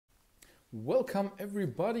Welcome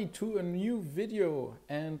everybody to a new video,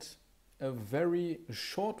 and a very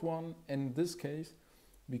short one in this case,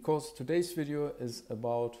 because today's video is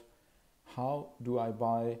about how do I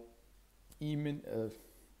buy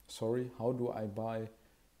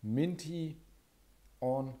Minty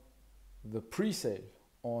on the presale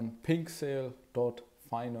on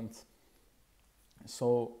Pinksale.finance.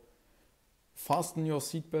 So fasten your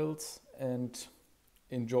seatbelts and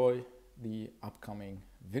enjoy the upcoming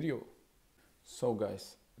video. So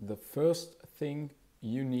guys, the first thing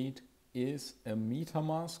you need is a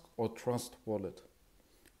MetaMask or Trust Wallet.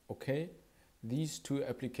 Okay, these two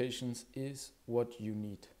applications is what you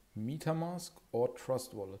need, MetaMask or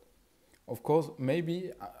Trust Wallet. Of course,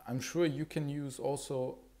 maybe, I'm sure you can use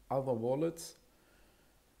also other wallets,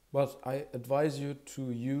 but I advise you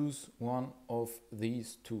to use one of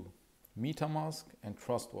these two, MetaMask and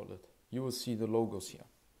Trust Wallet. You will see the logos here.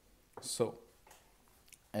 So,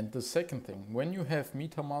 and the second thing, when you have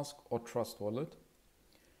MetaMask or Trust Wallet,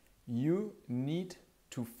 you need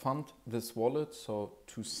to fund this wallet, so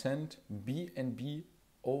to send BNB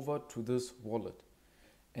over to this wallet.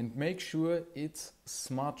 And make sure it's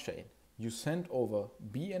smart chain. You send over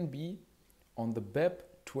BNB on the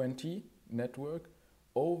BEP20 network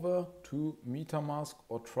over to MetaMask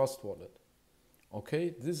or Trust Wallet.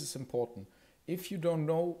 Okay, this is important. If you don't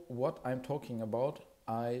know what I'm talking about,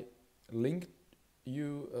 I linked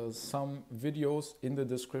you some videos in the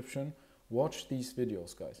description. Watch these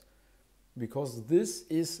videos, guys, because this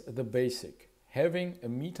is the basic, having a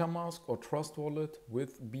MetaMask or Trust Wallet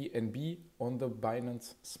with BNB on the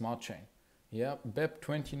Binance Smart Chain. Yeah,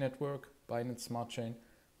 BEP20 network, Binance Smart Chain.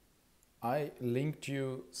 I linked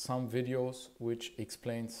you some videos which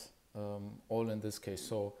explains all in this case.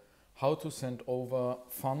 So how to send over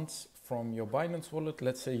funds from your Binance wallet.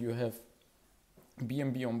 Let's say you have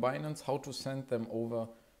BNB on Binance, how to send them over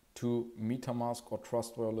to MetaMask or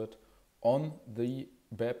Trust Wallet on the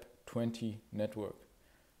BEP20 network,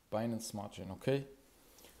 Binance Smart Chain. Okay,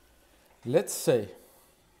 let's say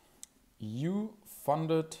you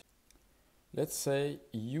funded, let's say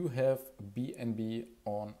you have BNB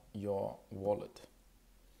on your wallet.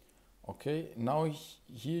 Okay, now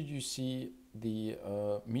here you see the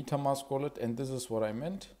MetaMask wallet, and this is what I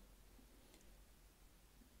meant.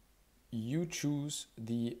 You choose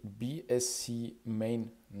the BSC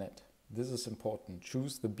mainnet. This is important.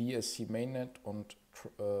 Choose the BSC mainnet on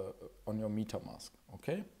your MetaMask.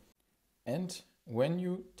 Okay, and when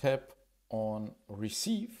you tap on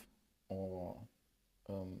receive, or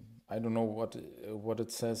I don't know what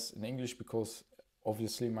it says in English, because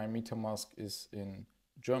obviously my MetaMask is in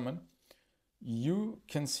German, you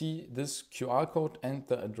can see this QR code and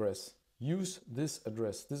the address. Use this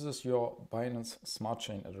address. This is your Binance Smart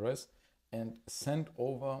Chain address, and send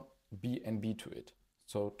over BNB to it,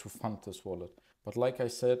 so to fund this wallet. But like I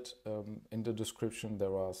said, in the description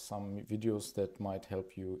there are some videos that might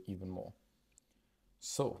help you even more.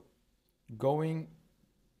 So going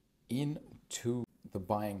into the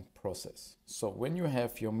buying process. So when you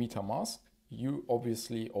have your MetaMask, you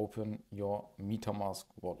obviously open your MetaMask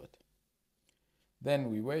wallet. Then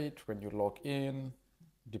we wait. When you log in,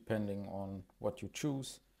 depending on what you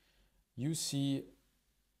choose, you see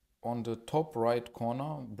on the top right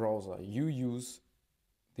corner, browser. You use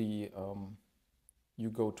the,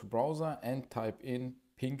 you go to browser and type in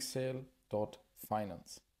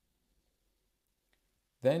Pinksale.finance.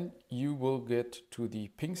 Then you will get to the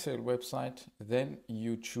Pinksale website. Then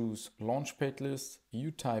you choose Launchpad list.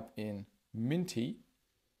 You type in Minty.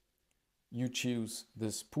 You choose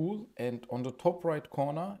this pool, and on the top right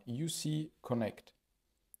corner, you see Connect.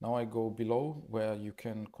 Now I go below where you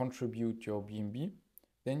can contribute your BNB.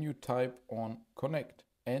 Then you type on Connect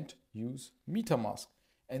and use MetaMask.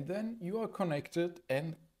 And then you are connected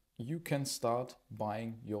and you can start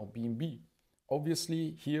buying your BNB.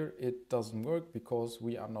 Obviously here it doesn't work because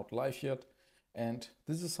we are not live yet. And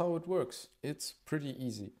this is how it works. It's pretty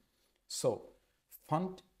easy. So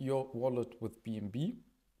fund your wallet with BNB.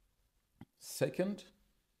 Second,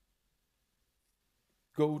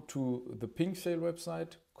 go to the Pinksale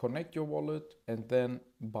website, connect your wallet, and then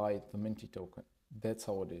buy the Minty token. That's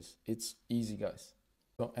how it is. It's easy, guys.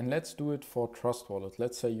 So, and let's do it for Trust Wallet.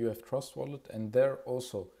 Let's say you have Trust Wallet, and there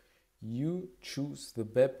also you choose the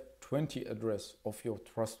BEP20 address of your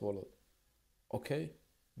Trust Wallet. Okay,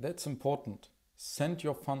 that's important. Send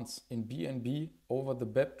your funds in BNB over the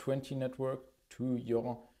BEP20 network to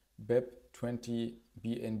your BEP20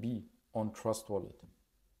 BNB on Trust Wallet.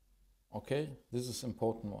 Okay, this is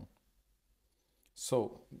important one.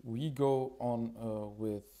 So we go on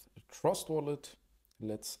with Trust Wallet.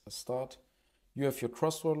 Let's start. You have your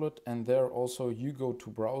Trust Wallet, and there also you go to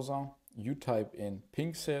browser you type in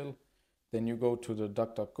Pinksale, then you go to the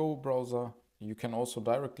DuckDuckGo browser. You can also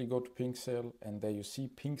directly go to Pinksale, and there you see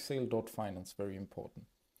pinksale.finance, very important.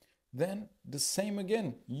 Then the same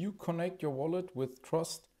again, you connect your wallet with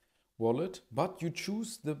Trust Wallet, but you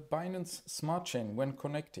choose the Binance Smart Chain when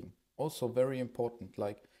connecting. Also very important,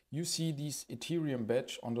 like you see this Ethereum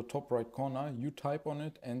badge on the top right corner, you type on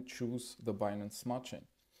it and choose the Binance Smart Chain.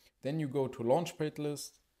 Then you go to Launchpad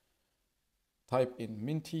list, type in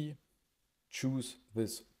MTY, choose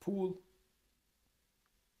this pool,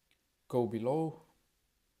 go below,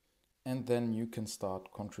 and then you can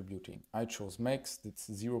start contributing. I chose max, it's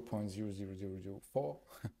 0.00004.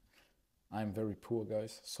 I'm very poor,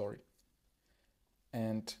 guys, sorry.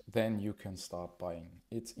 And then you can start buying.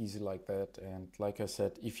 It's easy like that. And like I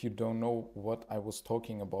said, if you don't know what I was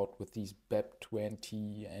talking about with these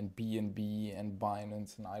BEP20 and BNB and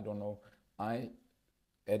Binance and I don't know, I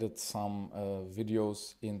added some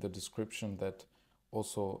videos in the description that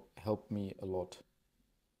also helped me a lot.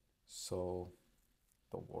 So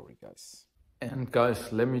don't worry, guys. And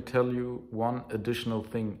guys, let me tell you one additional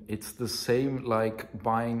thing. It's the same like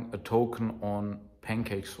buying a token on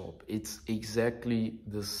PancakeSwap. It's exactly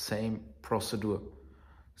the same procedure.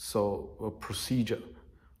 So a procedure.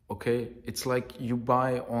 Okay, it's like you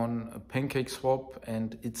buy on PancakeSwap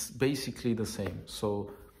and it's basically the same.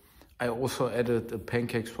 So I also added a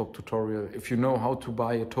PancakeSwap tutorial. If you know how to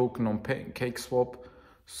buy a token on PancakeSwap,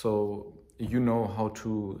 so you know how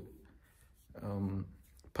to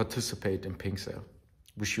participate in Pinksale.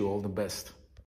 Wish you all the best.